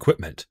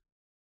 Equipment.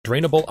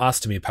 Drainable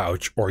ostomy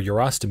pouch or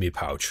urostomy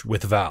pouch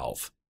with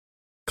valve.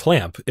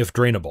 Clamp if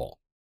drainable.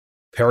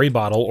 Peri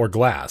bottle or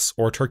glass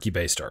or turkey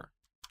baster.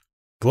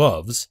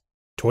 Gloves,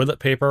 toilet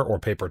paper or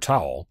paper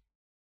towel,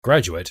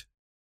 graduate,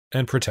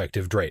 and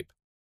protective drape.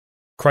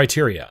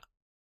 Criteria.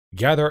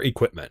 Gather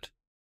equipment.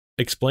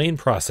 Explain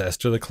process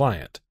to the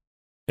client.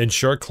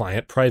 Ensure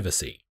client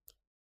privacy.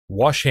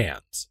 Wash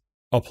hands.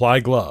 Apply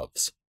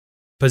gloves.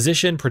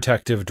 Position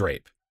protective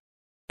drape.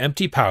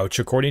 Empty pouch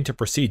according to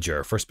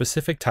procedure for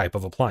specific type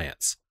of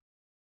appliance.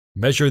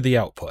 Measure the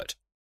output.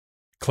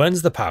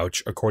 Cleanse the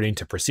pouch according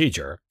to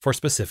procedure for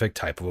specific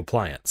type of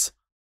appliance.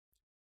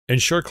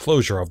 Ensure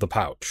closure of the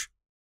pouch.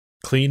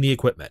 Clean the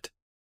equipment.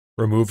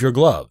 Remove your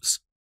gloves.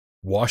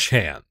 Wash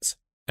hands.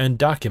 And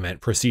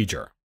document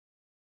procedure.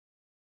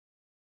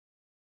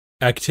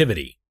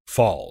 Activity,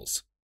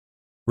 falls.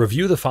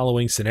 Review the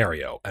following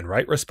scenario and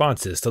write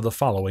responses to the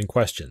following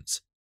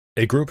questions.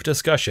 A group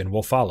discussion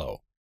will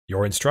follow.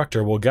 Your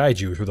instructor will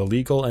guide you through the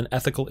legal and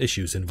ethical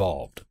issues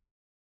involved.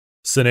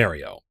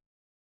 Scenario: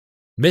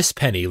 Miss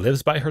Penny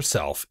lives by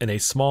herself in a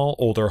small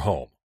older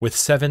home with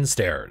 7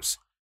 stairs.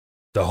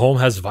 The home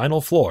has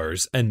vinyl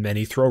floors and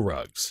many throw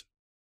rugs.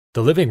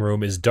 The living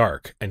room is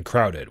dark and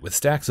crowded with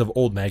stacks of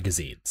old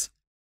magazines.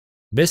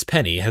 Miss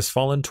Penny has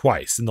fallen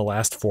twice in the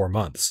last 4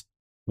 months,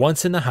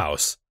 once in the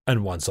house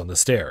and once on the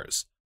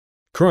stairs.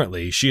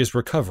 Currently, she is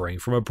recovering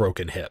from a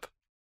broken hip.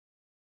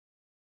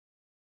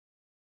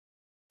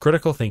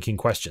 Critical thinking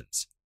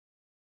questions.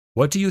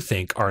 What do you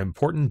think are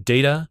important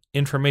data,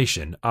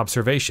 information,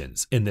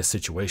 observations in this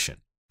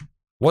situation?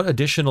 What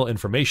additional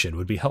information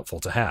would be helpful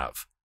to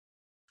have?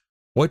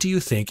 What do you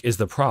think is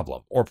the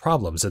problem or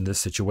problems in this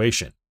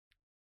situation?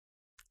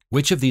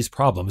 Which of these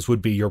problems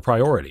would be your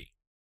priority?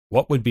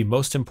 What would be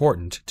most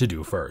important to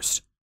do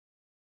first?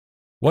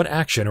 What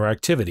action or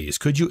activities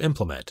could you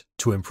implement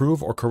to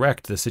improve or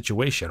correct the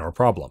situation or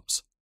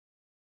problems?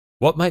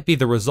 What might be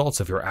the results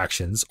of your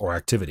actions or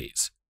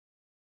activities?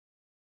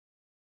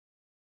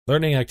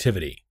 Learning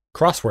activity: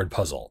 crossword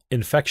puzzle,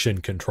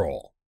 infection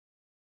control.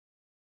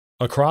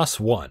 Across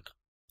 1.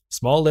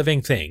 Small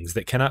living things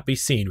that cannot be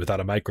seen without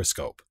a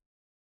microscope.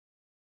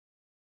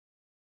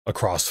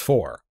 Across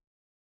 4.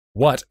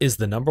 What is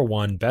the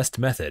 #1 best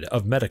method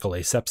of medical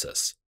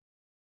asepsis?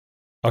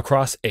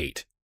 Across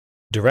 8.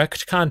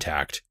 Direct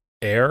contact,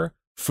 air,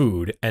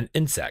 food, and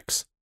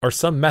insects are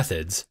some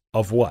methods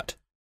of what?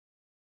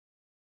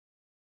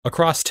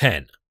 Across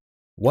 10.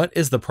 What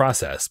is the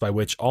process by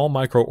which all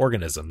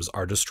microorganisms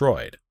are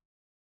destroyed?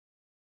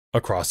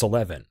 Across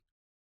 11.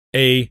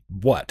 A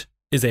what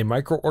is a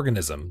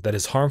microorganism that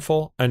is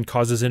harmful and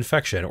causes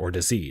infection or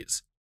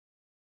disease?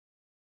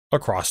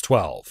 Across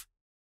 12.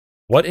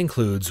 What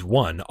includes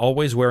 1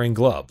 always wearing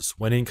gloves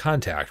when in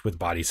contact with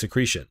body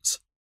secretions?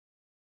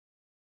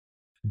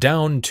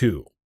 Down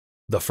 2.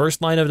 The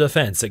first line of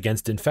defense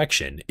against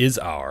infection is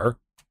our.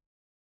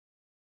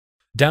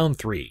 Down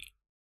 3.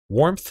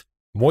 Warmth,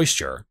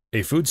 moisture,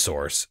 a food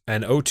source,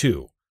 and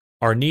O2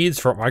 are needs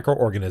for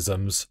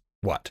microorganisms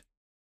what?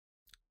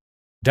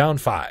 Down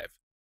 5.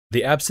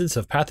 The absence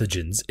of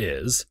pathogens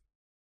is.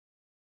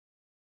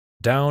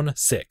 Down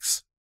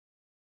 6.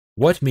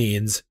 What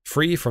means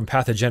free from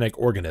pathogenic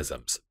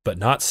organisms, but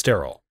not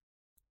sterile?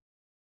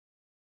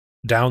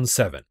 Down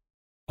 7.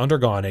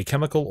 Undergone a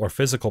chemical or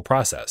physical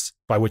process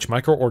by which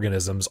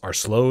microorganisms are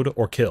slowed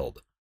or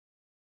killed.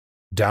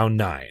 Down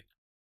 9.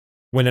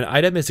 When an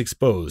item is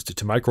exposed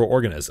to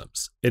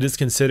microorganisms, it is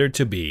considered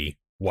to be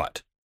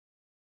what?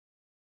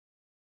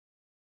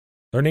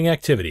 Learning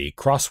activity: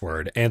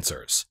 crossword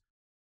answers.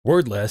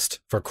 Word list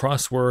for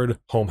crossword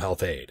home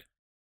health aid.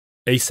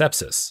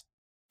 Asepsis: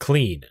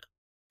 clean,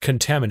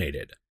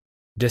 contaminated,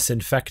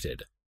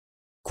 disinfected,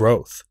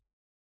 growth,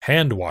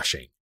 hand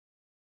washing,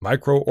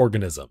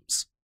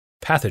 microorganisms,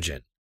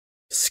 pathogen,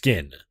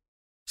 skin,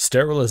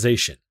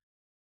 sterilization,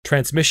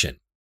 transmission,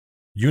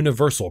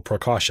 universal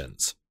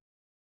precautions.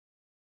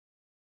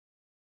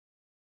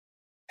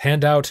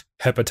 Handout: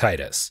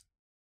 hepatitis.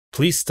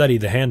 Please study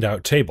the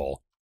handout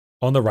table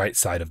on the right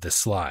side of this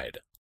slide.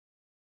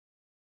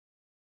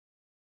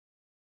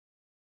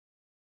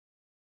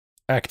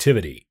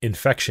 Activity: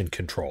 infection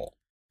control.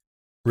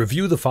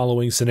 Review the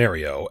following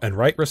scenario and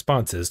write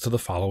responses to the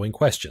following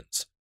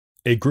questions.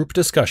 A group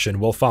discussion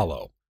will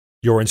follow.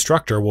 Your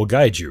instructor will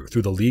guide you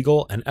through the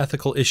legal and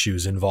ethical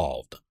issues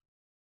involved.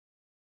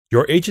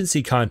 Your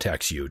agency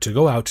contacts you to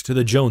go out to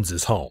the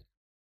Joneses' home.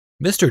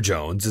 Mr.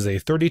 Jones is a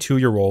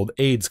 32-year-old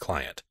AIDS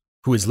client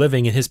who is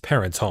living in his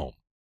parents' home.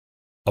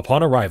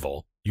 Upon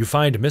arrival, you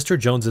find Mr.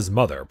 Jones's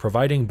mother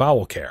providing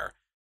bowel care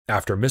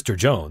after Mr.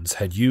 Jones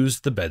had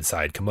used the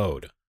bedside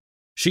commode.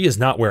 She is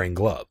not wearing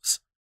gloves.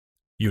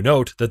 You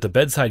note that the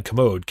bedside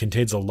commode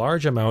contains a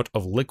large amount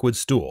of liquid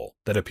stool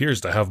that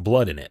appears to have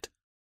blood in it.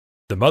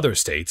 The mother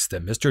states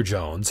that Mr.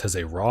 Jones has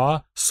a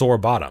raw, sore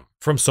bottom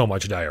from so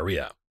much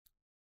diarrhea.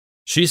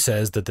 She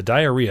says that the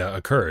diarrhea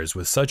occurs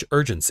with such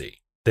urgency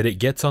that it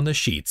gets on the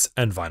sheets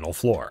and vinyl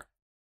floor.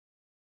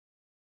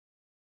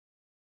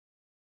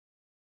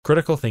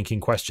 Critical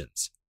thinking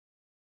questions.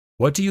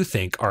 What do you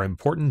think are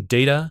important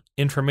data,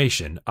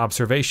 information,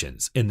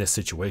 observations in this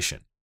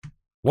situation?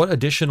 What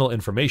additional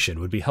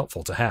information would be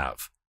helpful to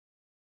have?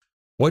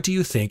 What do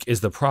you think is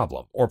the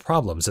problem or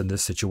problems in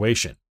this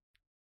situation?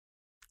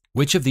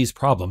 Which of these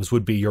problems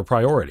would be your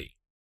priority?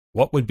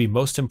 What would be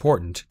most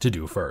important to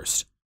do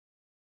first?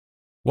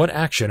 What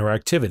action or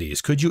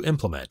activities could you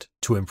implement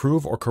to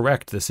improve or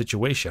correct the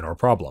situation or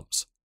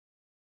problems?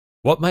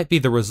 What might be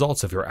the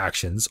results of your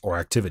actions or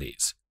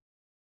activities?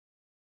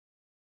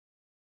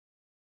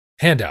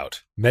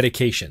 Handout: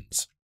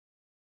 medications.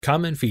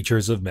 Common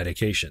features of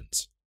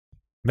medications.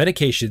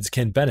 Medications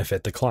can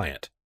benefit the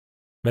client.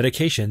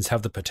 Medications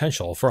have the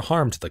potential for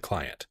harm to the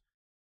client.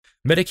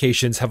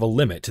 Medications have a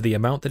limit to the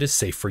amount that is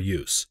safe for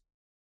use.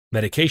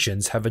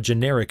 Medications have a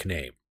generic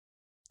name.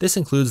 This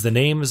includes the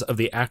names of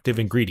the active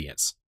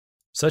ingredients,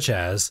 such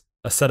as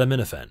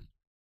acetaminophen.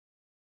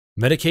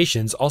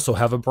 Medications also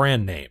have a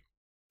brand name.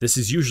 This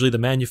is usually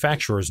the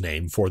manufacturer's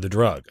name for the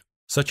drug,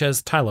 such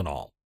as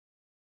Tylenol.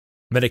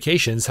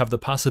 Medications have the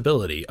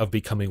possibility of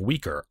becoming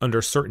weaker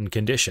under certain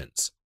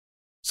conditions,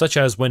 such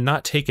as when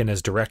not taken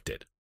as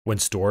directed, when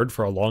stored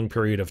for a long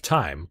period of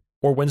time,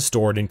 or when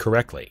stored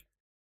incorrectly.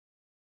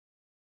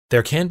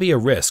 There can be a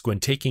risk when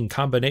taking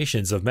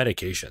combinations of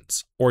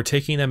medications, or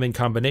taking them in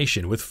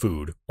combination with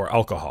food or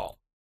alcohol.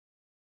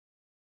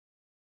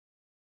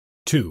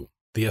 2.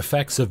 The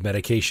effects of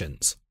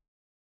medications.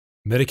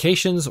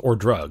 Medications or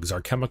drugs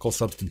are chemical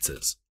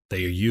substances.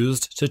 They are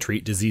used to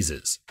treat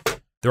diseases.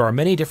 There are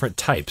many different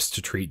types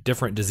to treat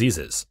different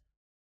diseases.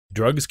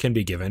 Drugs can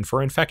be given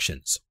for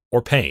infections,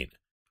 or pain,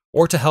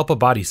 or to help a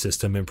body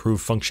system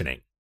improve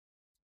functioning.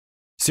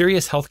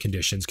 Serious health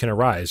conditions can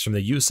arise from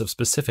the use of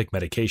specific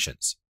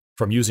medications,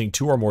 from using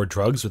 2 or more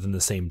drugs within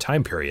the same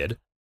time period,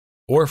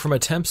 or from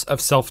attempts of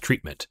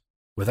self-treatment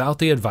without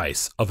the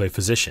advice of a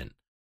physician.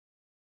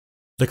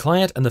 The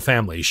client and the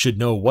family should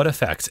know what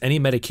effects any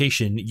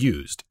medication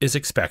used is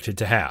expected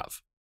to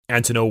have,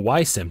 and to know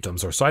why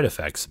symptoms or side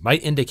effects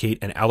might indicate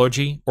an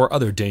allergy or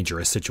other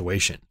dangerous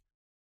situation.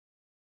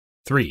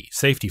 3.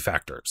 Safety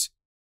factors.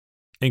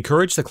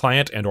 Encourage the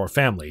client and/or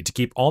family to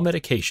keep all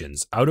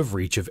medications out of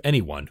reach of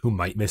anyone who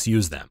might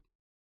misuse them.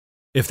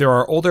 If there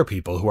are older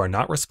people who are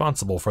not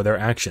responsible for their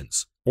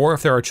actions, or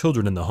if there are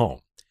children in the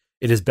home,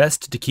 it is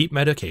best to keep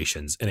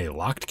medications in a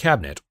locked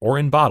cabinet or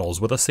in bottles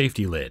with a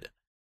safety lid.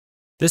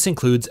 This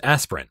includes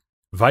aspirin,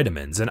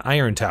 vitamins, and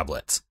iron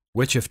tablets,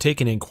 which, if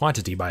taken in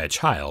quantity by a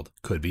child,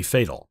 could be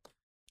fatal.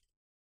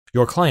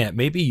 Your client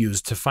may be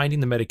used to finding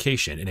the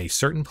medication in a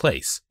certain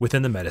place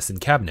within the medicine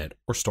cabinet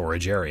or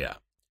storage area.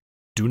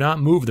 Do not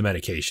move the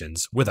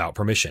medications without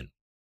permission.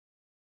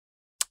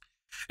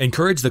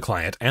 Encourage the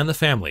client and the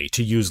family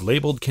to use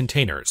labeled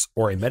containers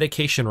or a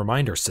medication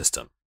reminder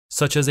system,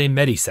 such as a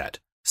MediSet,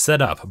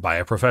 set up by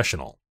a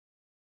professional.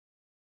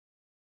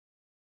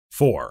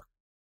 4.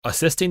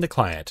 Assisting the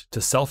client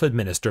to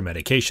self-administer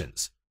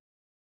medications.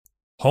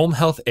 Home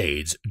health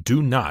aides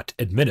do not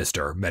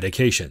administer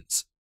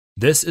medications.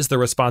 This is the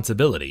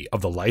responsibility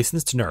of the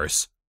licensed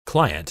nurse,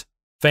 client,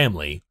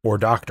 family, or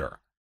doctor.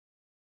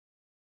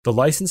 The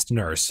licensed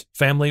nurse,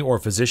 family, or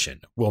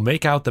physician will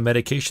make out the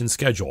medication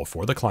schedule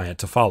for the client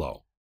to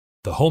follow.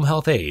 The home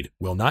health aide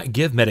will not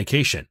give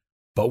medication,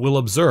 but will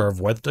observe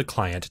whether the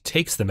client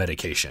takes the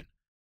medication,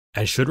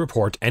 and should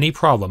report any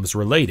problems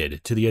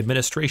related to the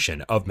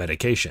administration of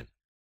medication.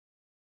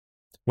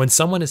 When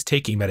someone is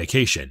taking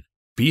medication,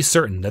 be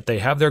certain that they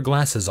have their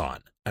glasses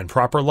on and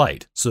proper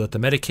light so that the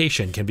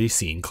medication can be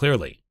seen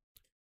clearly.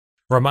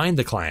 Remind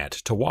the client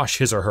to wash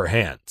his or her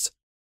hands.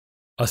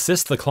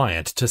 Assist the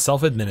client to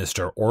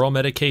self-administer oral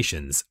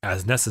medications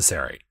as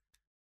necessary.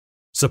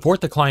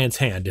 Support the client's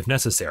hand if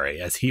necessary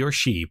as he or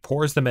she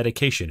pours the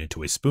medication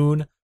into a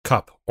spoon,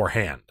 cup, or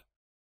hand.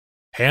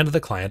 Hand the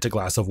client a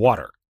glass of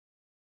water.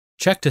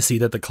 Check to see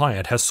that the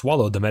client has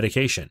swallowed the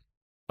medication.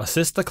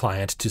 Assist the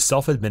client to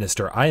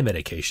self-administer eye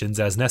medications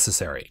as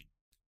necessary.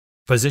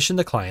 Position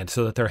the client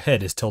so that their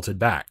head is tilted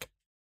back.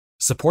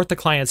 Support the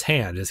client's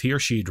hand as he or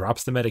she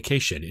drops the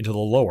medication into the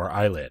lower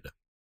eyelid.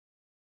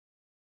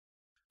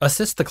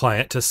 Assist the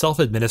client to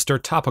self-administer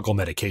topical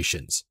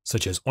medications,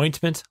 such as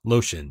ointment,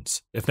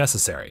 lotions, if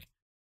necessary.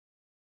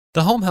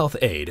 The home health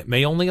aide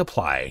may only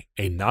apply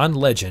a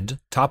non-legend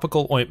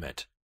topical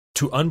ointment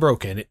to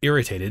unbroken,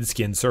 irritated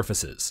skin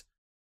surfaces.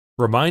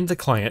 Remind the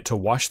client to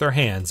wash their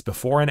hands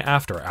before and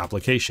after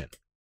application.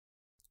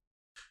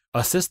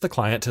 Assist the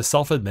client to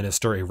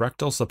self-administer a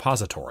rectal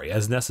suppository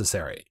as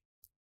necessary.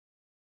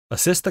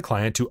 Assist the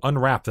client to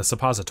unwrap the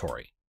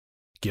suppository.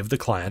 Give the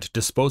client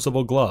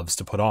disposable gloves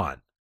to put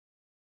on.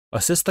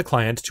 Assist the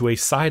client to a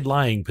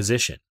side-lying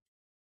position.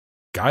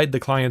 Guide the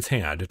client's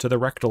hand to the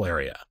rectal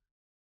area.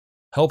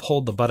 Help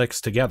hold the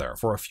buttocks together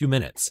for a few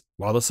minutes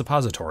while the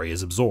suppository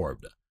is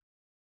absorbed.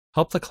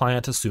 Help the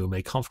client assume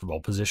a comfortable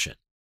position.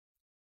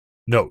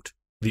 Note: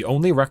 the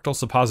only rectal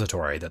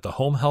suppository that the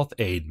home health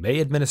aide may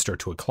administer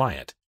to a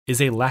client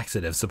is a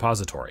laxative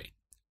suppository.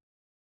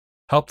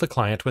 Help the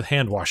client with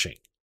hand washing.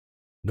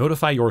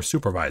 Notify your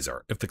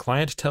supervisor if the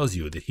client tells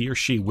you that he or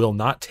she will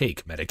not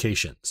take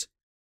medications.